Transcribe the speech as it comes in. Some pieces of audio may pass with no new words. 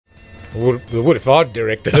Would if I'd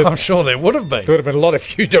directed it. I'm sure there would have been. There would have been a lot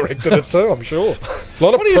if you directed it too, I'm sure. A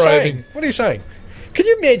lot of What are you probing. saying? What are you saying? Can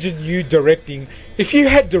you imagine you directing... If you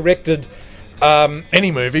had directed...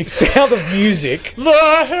 Any movie. Sound of Music.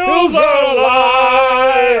 The hills are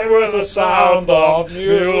alive with the sound of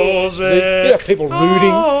music. You'd have people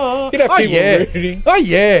rooting. You'd have people rooting. Oh,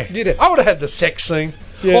 yeah. You'd have- I would have had the sex scene.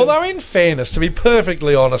 Yeah. Although, in fairness, to be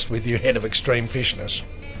perfectly honest with you, head of extreme fishness.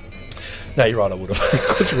 No, you're right, I would have. Of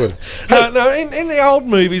course you would. No, in the old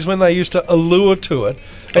movies, when they used to allure to it,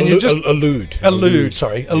 and you just... Allude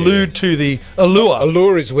to the allure.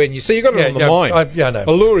 Allure is when you... See, you got it on the mind. I know.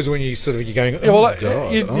 Allure is when you sort of... You're going, Yeah, well,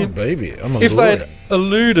 God, baby, I'm allured. If they'd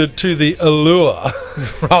alluded to the allure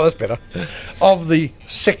Oh, that's better. of the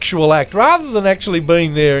sexual act, rather than actually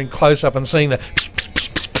being there in close-up and seeing the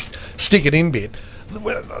stick it in bit,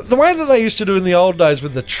 the way that they used to do in the old days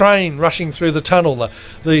with the train rushing through the tunnel,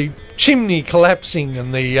 the chimney collapsing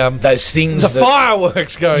and the Those things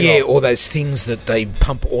fireworks going Yeah, off. or those things that they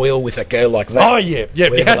pump oil with that go like that. Oh, yeah.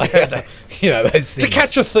 Whatever they- you know, those things. To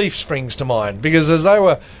Catch a Thief springs to mind, because as they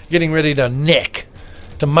were getting ready to neck,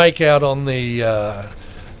 to make out on the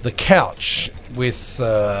couch with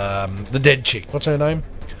the dead chick, what's her name?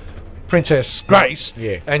 Princess Grace,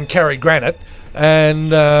 Yeah. and Cary Grant,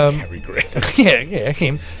 and Cary Grant. yeah,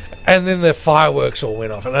 him. And then the fireworks all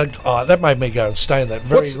went off, and that made me go and stay in that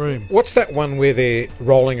very room. What's that one where they're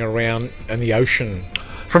rolling around in the ocean?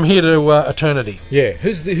 From Here to Eternity. Yeah.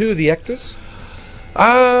 Who are the actors?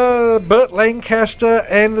 Burt Lancaster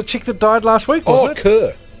and the chick that died last week, wasn't it?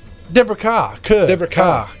 Kerr. Deborah Carr. Deborah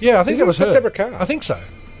Carr. Yeah, I think Is it it was her. Deborah Carr? I think so.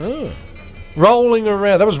 Oh. Rolling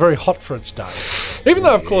around. That was very hot for its day. Even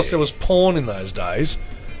though, of course, there was porn in those days.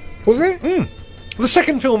 Was there? The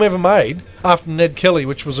second film ever made, after Ned Kelly,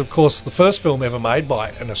 which was, of course, the first film ever made by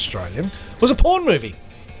an Australian, was a porn movie.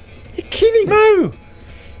 You're kidding? No!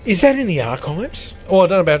 Is that in the archives? Well, I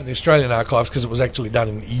don't know about it in the Australian archives because it was actually done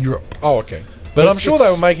in Europe. Oh, okay. But I'm sure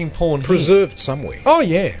they were making porn here. preserved somewhere. Oh,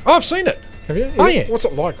 yeah. I've seen it. Have you? Oh, yeah. What's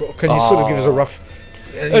it like? Can you sort of give us a rough...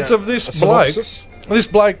 It's of this bloke. synopsis? This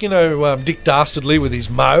bloke, Dick Dastardly with his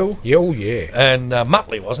mow. Yeah, oh, yeah. And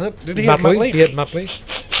Muttley, wasn't it? Did he have Muttley? He had Muttley.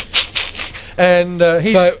 And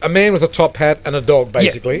he's... So, a man with a top hat and a dog,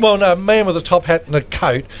 basically. Yeah. Well, no, a man with a top hat and a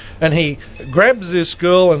coat, and he grabs this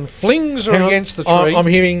girl and flings her against the tree. I'm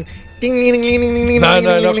hearing... Ding, ding, ding, ding, ding, ding, No, ding,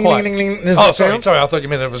 no, ding, not ding, quite. ding, ding, ding. There's Oh, that sorry, sound? I thought you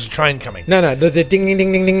meant there was a train coming. No, the ding, ding,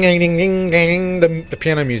 ding, ding, ding, ding, ding, ding, ding, the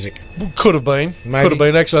piano music. Could have been. Maybe. Could have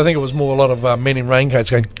been. Actually, I think it was more a lot of men in raincoats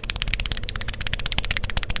going...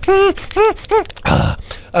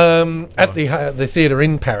 at the theatre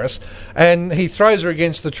in Paris, and he throws her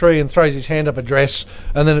against the tree and throws his hand up a dress,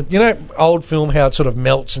 and then, old film, how it sort of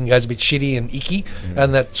melts and goes a bit shitty and icky,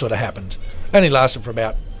 and that sort of happened. And he lasted for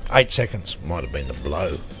about 8 seconds. Might have been the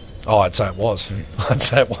blow. Oh, I'd say it was. I'd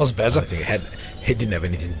say it was, I Bazza. think it didn't have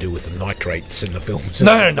anything to do with the nitrates in the films.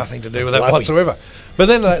 No, nothing to do with that Blowy. whatsoever. But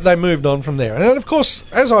then they moved on from there. And of course,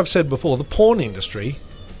 as I've said before, the porn industry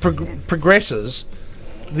progresses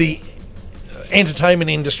the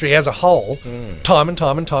entertainment industry as a whole time and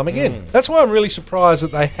time and time again. That's why I'm really surprised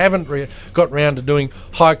that they haven't got round to doing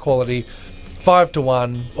high quality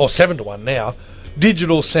 5:1 or 7:1 now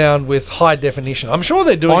digital sound with high definition. I'm sure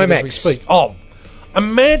they're doing it as we IMAX. speak. Oh,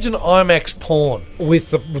 imagine IMAX porn.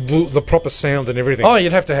 With the proper sound and everything. Oh,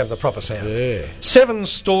 you'd have to have the proper sound. Yeah.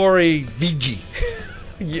 7-story Vigi.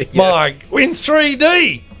 Yeah. Mike, in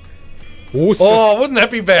 3D. Oh, wouldn't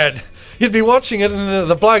that be bad? You'd be watching it, and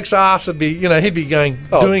the bloke's ass would be, he'd be doing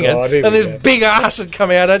God, it, and this big ass would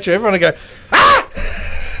come out at you. Everyone would go, ah!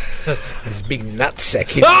 This big nutsack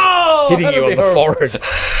hitting That'd you on be the horrible. forehead.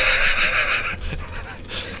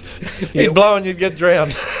 You'd blow and you'd get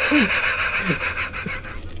drowned.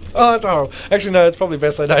 Oh, that's horrible. Actually, no, it's probably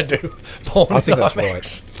best they don't do porn. I think that's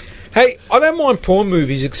right. Hey, I don't mind porn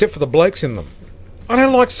movies except for the blokes in them. I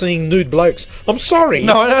don't like seeing nude blokes. I'm sorry.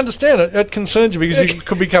 No, I understand it. It concerns you because you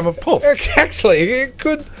could become a poof. Actually, it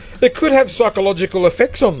could have psychological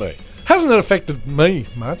effects on me. Hasn't it affected me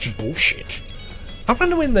much? Bullshit. I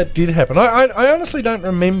wonder when that did happen. I honestly don't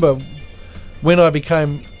remember when I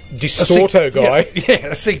became Distorto guy. Yeah,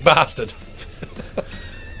 a sick bastard.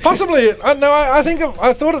 Possibly.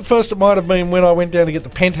 I thought at first it might have been when I went down to get the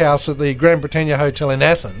penthouse at the Grand Britannia Hotel in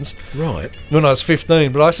Athens. Right. When I was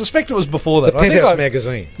 15, but I suspect it was before that. The Penthouse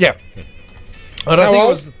magazine. Yeah. I don't think it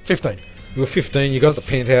was 15. You were 15, you got the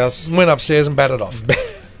Penthouse. Went upstairs and batted off.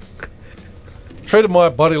 Treated my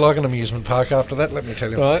body like an amusement park after that, let me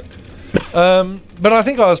tell you. Right. But I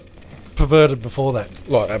think I was perverted before that.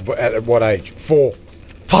 Like, at what age? 4.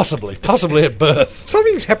 Possibly at birth.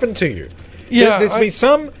 Something's happened to you. Yeah, There's been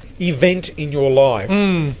some event in your life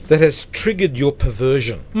that has triggered your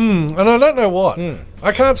perversion. And I don't know what.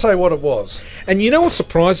 I can't say what it was. And you know what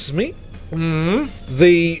surprises me?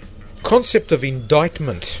 The concept of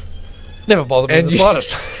indictment. Never bothered me in the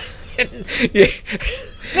slightest. Yeah.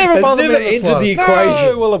 Never bothered me in the entered slightest. the equation.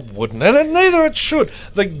 No, well, it wouldn't. And neither it should.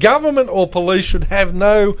 The government or police should have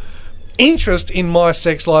no interest in my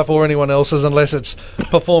sex life or anyone else's unless it's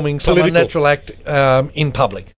performing some Political. unnatural act in public.